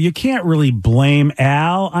honest, though, you can't really blame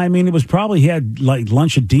Al. I mean, it was probably he had like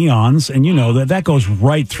lunch at Dion's, and you know that goes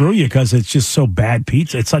right through you because it's just so bad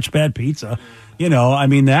pizza. It's such bad pizza. You know, I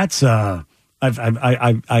mean, that's I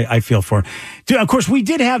feel for. Of course, we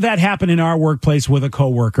did have that happen in our workplace with a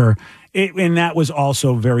coworker. And that was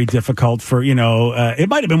also very difficult for, you know, it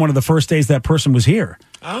might have been one of the first days that person was here.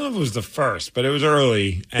 I don't know if it was the first, but it was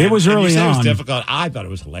early. It was early you said on. It was difficult. I thought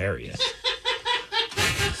it was hilarious.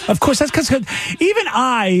 Of course, that's because even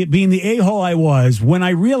I, being the a-hole I was, when I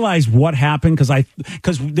realized what happened,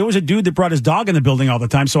 because there was a dude that brought his dog in the building all the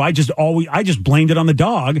time, so I just blamed it on the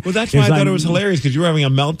dog. Well, that's why I thought it was hilarious, because you were having a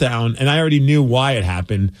meltdown, and I already knew why it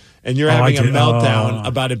happened. And you're having a meltdown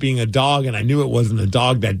about it being a dog, and I knew it wasn't a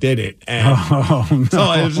dog that did it. And no. So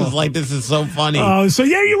I was just like, this is so funny. Oh, so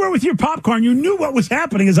there you were with your popcorn. You knew what was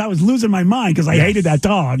happening as I was losing my mind because I hated that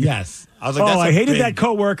dog. Yes. I was like, I hated that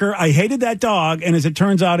coworker. I hated that dog. And as it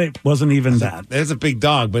turns out, it wasn't even that. There's a big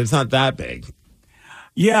dog, but it's not that big.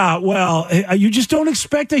 Yeah, well, you just don't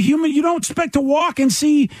expect you don't expect to walk and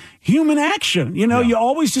see human action. You know, you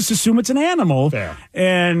always just assume it's an animal. Fair.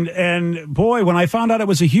 And boy, when I found out it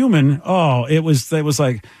was a human, it was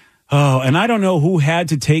like, and I don't know who had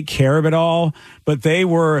to take care of it all, but they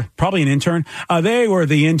were probably an intern. They were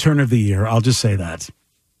the intern of the year. I'll just say that.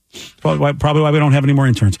 Probably why we don't have any more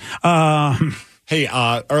interns. Hey,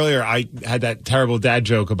 earlier I had that terrible dad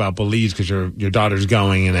joke about Belize because your daughter's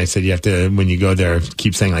going, and I said you have to, when you go there,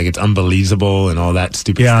 keep saying like it's unbelievable and all that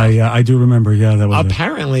stupid stuff. Yeah, I do remember. Yeah, that was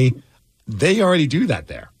apparently they already do that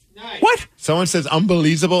there. Nice. What? Someone says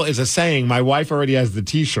unbelievable is a saying. My wife already has the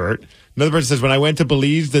T-shirt. Another person says when I went to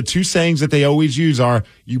Belize, the two sayings that they always use are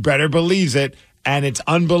 "you better Belize it" and "it's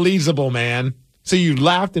unbelievable, man." So you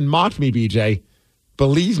laughed and mocked me, BJ.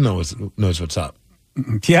 Belize knows what's up.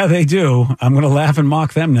 Yeah, they do. I'm going to laugh and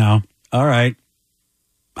mock them now. All right.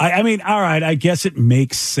 I mean, all right. I guess it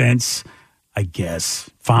makes sense. I guess.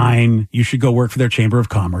 Fine. You should go work for their Chamber of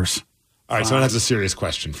Commerce. All right. Someone has a serious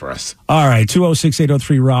question for us. All right.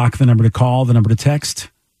 206-803-ROCK, the number to call, the number to text.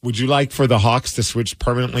 Would you like for the Hawks to switch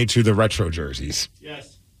permanently to the retro jerseys?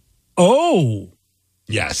 Yes. Oh.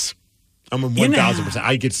 Yes. I'm 1,000%.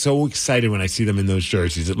 I get so excited when I see them in those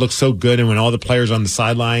jerseys. It looks so good. And when all the players on the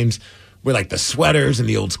sidelines with like the sweaters and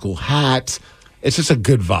the old school hats, it's just a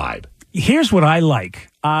good vibe. Here's what I like.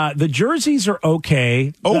 The jerseys are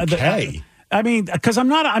okay. Okay. I mean, because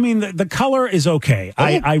the color is okay.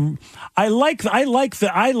 Oh. I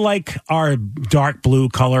like our dark blue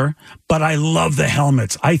color, but I love the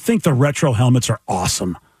helmets. I think the retro helmets are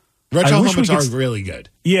awesome. Retro helmets are really good.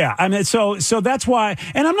 Yeah, I mean, so that's why,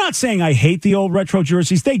 and I'm not saying I hate the old retro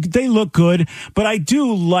jerseys. They look good, but I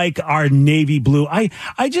do like our navy blue. I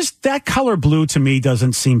just, that color blue to me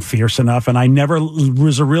doesn't seem fierce enough, and I never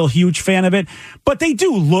was a real huge fan of it. But they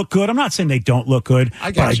do look good. I'm not saying they don't look good.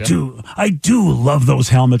 I do love those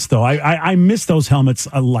helmets, though. I miss those helmets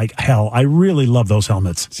like hell. I really love those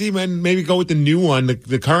helmets. See, man, maybe go with the new one.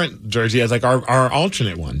 The current jersey as like our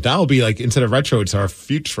alternate one. That'll be like, instead of retro, it's our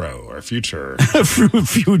futuro or future.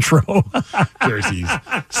 Futuro jerseys,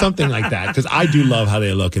 something like that, because I do love how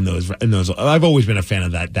they look in those. I've always been a fan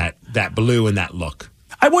of that blue and that look.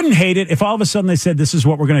 I wouldn't hate it if all of a sudden they said this is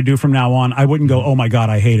what we're going to do from now on. I wouldn't go, oh my god,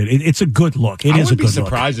 I hate it. It's a good look. I wouldn't be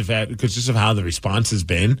surprised if that, because just of how the response has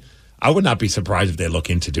been. I would not be surprised if they look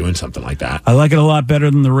into doing something like that. I like it a lot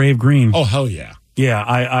better than the rave green. Oh hell yeah. Yeah,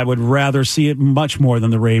 I would rather see it much more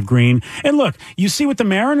than the rave green. And look, you see what the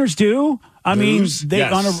Mariners do? I mean, they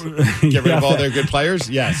yes. Get rid of all their good players.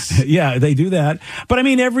 Yes, yeah, they do that. But I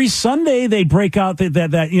mean, every Sunday they break out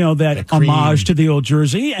that homage to the old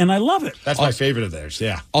jersey, and I love it. That's my favorite of theirs.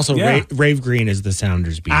 Yeah. Also, rave green is the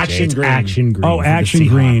Sounders BJ. Action green. Action green. Oh, action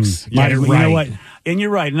green. Yeah, You know what? And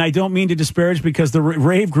you're right. And I don't mean to disparage, because the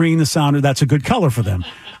rave green, the Sounder, that's a good color for them.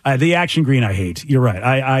 The action green, I hate. You're right.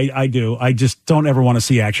 I do. I just don't ever want to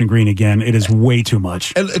see action green again. It is way too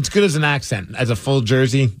much. It's good as an accent. As a full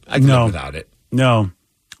jersey, I can live without it. No.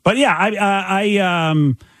 But yeah,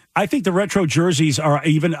 I think the retro jerseys are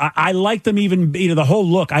even, I like them even, the whole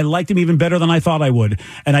look, I liked them even better than I thought I would.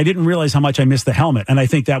 And I didn't realize how much I missed the helmet. And I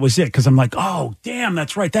think that was it, because I'm like, oh, damn,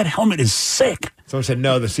 that's right. That helmet is sick. Someone said,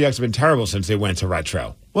 no, the Seahawks have been terrible since they went to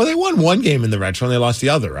retro. Well, they won one game in the Retro and they lost the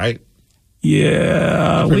other, right?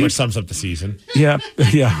 Yeah. Pretty much sums up the season. Yeah.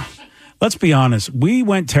 Let's be honest. We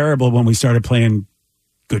went terrible when we started playing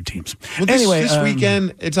good teams. Well, this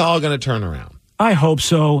weekend, it's all going to turn around. I hope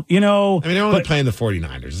so. You know, I mean, they're only playing the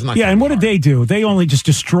 49ers. It's not and what did they do? They only just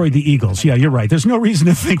destroyed the Eagles. Yeah, you're right. There's no reason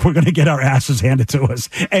to think we're going to get our asses handed to us.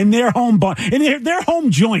 And their home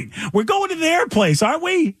joint. We're going to their place, aren't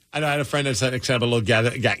we? I know I had a friend that set up a little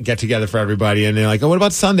get together for everybody, and they're like, "Oh, what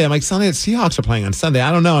about Sunday?" I'm like, "Sunday, the Seahawks are playing on Sunday."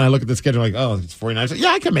 I don't know. And I look at the schedule, like, "Oh, it's 49ers." Like, yeah,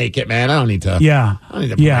 I can make it, man. I don't need to. Yeah, I don't need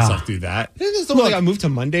to put myself through that. Isn't this the one that got moved to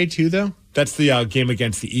Monday too, though? That's the game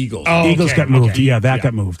against the Eagles. Oh, Eagles got moved. Okay. Yeah, that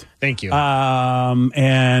got moved. Thank you.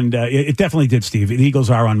 And it definitely did, Steve. The Eagles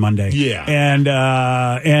are on Monday. Yeah.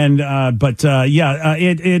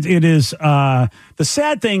 It is. The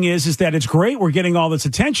sad thing is that it's great. We're getting all this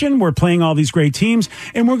attention. We're playing all these great teams,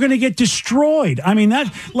 and we're going to get destroyed. I mean,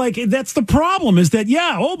 that's the problem. Is that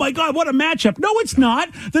oh my God, what a matchup? No, it's not.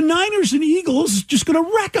 The Niners and Eagles just going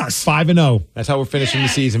to wreck us. 5-0. That's how we're finishing the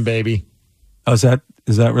season, baby. Oh, is that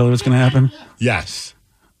really what's going to happen? Yes.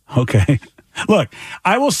 Okay. Look,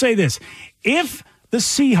 I will say this. If the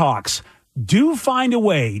Seahawks do find a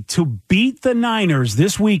way to beat the Niners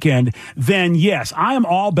this weekend, then yes, I am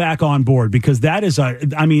all back on board because that is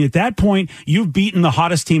at that point, you've beaten the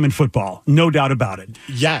hottest team in football. No doubt about it.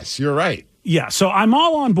 Yes, you're right. Yeah, so I'm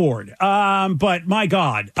all on board. But my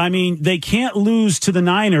God, I mean, they can't lose to the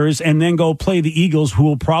Niners and then go play the Eagles, who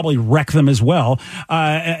will probably wreck them as well.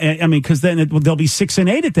 Because then they'll be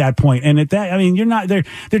 6-8 at that point. And at that, I mean,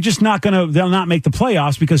 they're just not they'll not make the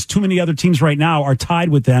playoffs because too many other teams right now are tied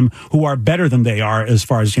with them who are better than they are as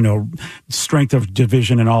far as, strength of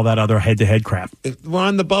division and all that other head-to-head crap. We're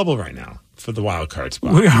on the bubble right now for the wild card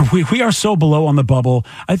spot. We are so below on the bubble.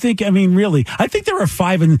 I think there are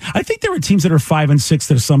teams that are 5 and 6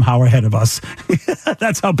 that are somehow ahead of us.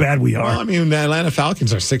 That's how bad we are. Well, I mean, the Atlanta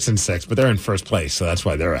Falcons are 6 and 6, but they're in first place, so that's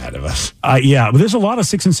why they're ahead of us. Yeah, but there's a lot of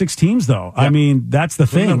 6 and 6 teams, though. Yep. I mean, that's the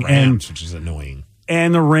thing. The Rams, which is annoying.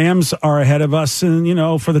 And the Rams are ahead of us, and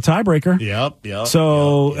for the tiebreaker. Yep.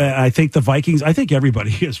 So I think the Vikings. I think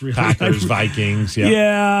everybody is really Packers, Vikings. Yep.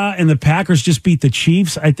 Yeah, and the Packers just beat the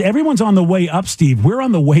Chiefs. Everyone's on the way up, Steve. We're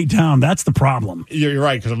on the way down. That's the problem. You're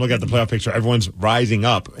right because I'm looking at the playoff picture. Everyone's rising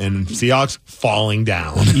up, and Seahawks falling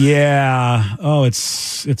down. Yeah. Oh,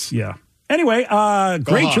 it's yeah. Anyway, great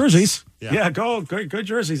Hawks. Jerseys. Yeah, good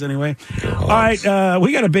jerseys. Anyway, all right.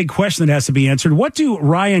 We got a big question that has to be answered. What do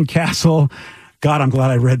Ryan Castle? God, I'm glad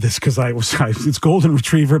I read this because it's Golden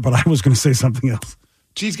Retriever, but I was going to say something else.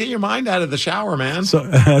 Geez, get your mind out of the shower, man.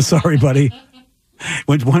 So, sorry, buddy.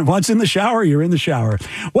 Once in the shower, you're in the shower.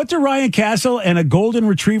 What do Ryan Castle and a Golden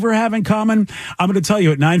Retriever have in common? I'm going to tell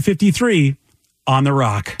you at 9:53 on The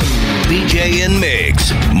Rock. BJ and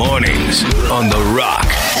Migs, mornings on The Rock,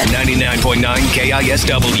 99.9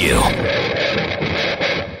 KISW.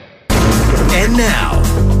 And now,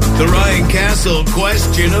 the Ryan Castle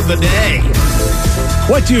question of the day.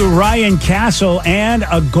 What do Ryan Castle and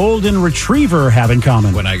a Golden Retriever have in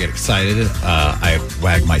common? When I get excited, I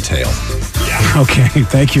wag my tail. Yeah. Okay,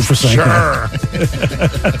 thank you for saying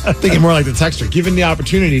that. Thinking more like the texture. Given the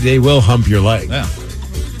opportunity, they will hump your leg.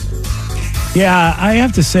 Yeah, I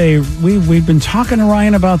have to say, we've been talking to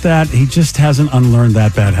Ryan about that. He just hasn't unlearned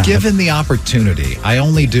that bad habit. Given the opportunity, I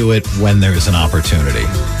only do it when there's an opportunity.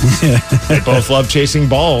 They both love chasing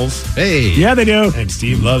balls. Hey. Yeah, they do. And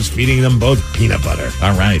Steve loves feeding them both peanut butter.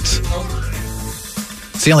 All right.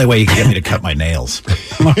 It's the only way you can get me to cut my nails.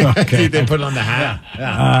 Okay. They put it on the hat.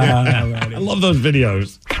 Yeah. I love those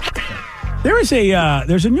videos.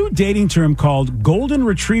 There's a new dating term called Golden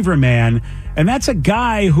Retriever Man, and that's a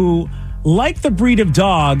guy who, like the breed of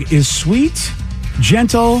dog, is sweet,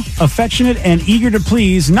 gentle, affectionate, and eager to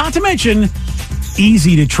please, not to mention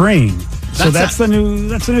easy to train. So that's the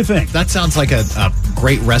new thing. That sounds like a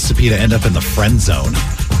great recipe to end up in the friend zone.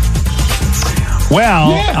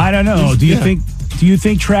 Well, I don't know. Do you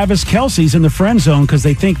think Travis Kelce's in the friend zone because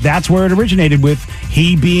they think that's where it originated, with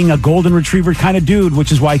he being a Golden Retriever kind of dude,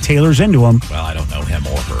 which is why Taylor's into him? Well, I don't know him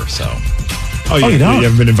or her, so... Oh, you don't? You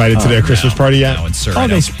haven't been invited to their Christmas party yet? No, and sir, I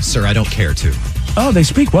don't care to. Oh, they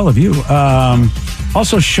speak well of you.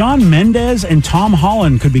 Also, Shawn Mendes and Tom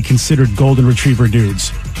Holland could be considered Golden Retriever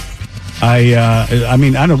dudes. I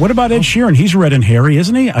mean, I don't know. What about Ed Sheeran? He's red and hairy,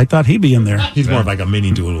 isn't he? I thought he'd be in there. He's more of like a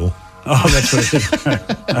mini doodle. Oh, that's what it is.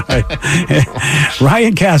 All right.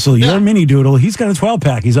 Ryan Castle, you're a mini doodle. He's got a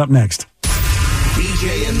 12-pack. He's up next.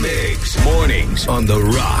 BJ and Migs, mornings on The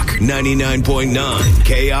Rock, 99.9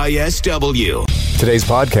 KISW. Today's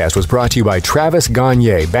podcast was brought to you by Travis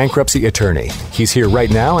Gagne, bankruptcy attorney. He's here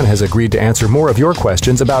right now and has agreed to answer more of your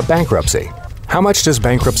questions about bankruptcy. How much does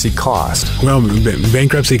bankruptcy cost? Well,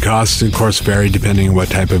 bankruptcy costs, of course, vary depending on what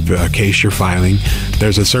type of case you're filing.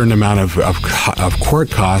 There's a certain amount of court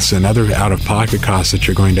costs and other out-of-pocket costs that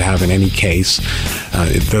you're going to have in any case.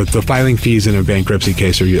 The filing fees in a bankruptcy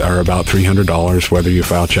case are about $300, whether you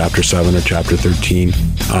file Chapter 7 or Chapter 13.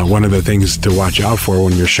 One of the things to watch out for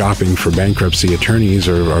when you're shopping for bankruptcy attorneys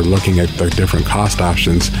or looking at the different cost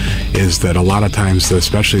options is that a lot of times,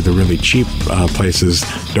 especially the really cheap places,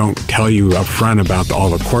 don't tell you up front about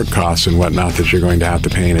all the court costs and whatnot that you're going to have to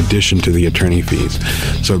pay in addition to the attorney fees.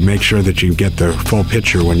 So make sure that you get the full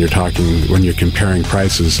picture when you're comparing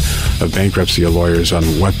prices of bankruptcy lawyers on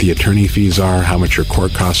what the attorney fees are, how much your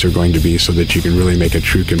court costs are going to be, so that you can really make a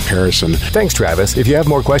true comparison. Thanks, Travis. If you have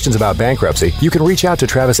more questions about bankruptcy, you can reach out to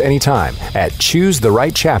Travis anytime at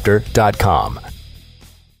choosetherightchapter.com.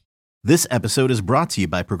 This episode is brought to you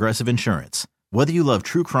by Progressive Insurance. Whether you love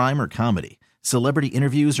true crime or comedy, celebrity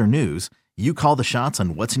interviews or news, you call the shots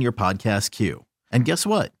on what's in your podcast queue. And guess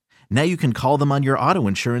what? Now you can call them on your auto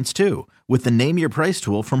insurance too with the Name Your Price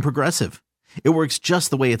tool from Progressive. It works just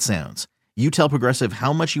the way it sounds. You tell Progressive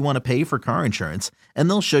how much you want to pay for car insurance, and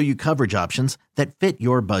they'll show you coverage options that fit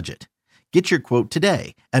your budget. Get your quote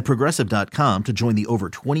today at Progressive.com to join the over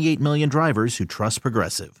 28 million drivers who trust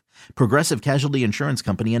Progressive. Progressive Casualty Insurance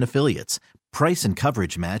Company and Affiliates. Price and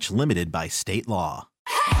coverage match limited by state law.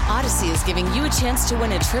 Odyssey is giving you a chance to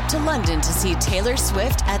win a trip to London to see Taylor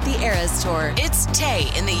Swift at the Eras Tour. It's Tay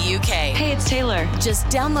in the UK. Hey, it's Taylor. Just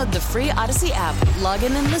download the free Odyssey app, log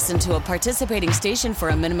in and listen to a participating station for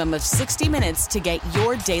a minimum of 60 minutes to get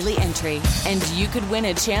your daily entry. And you could win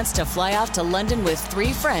a chance to fly off to London with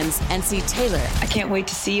 3 friends and see Taylor. I can't wait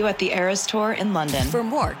to see you at the Eras Tour in London. For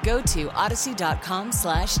more, go to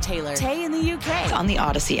odyssey.com/Taylor. Tay in the UK. On the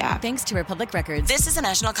Odyssey app. Thanks to Republic Records. This is a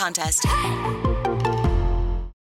national contest.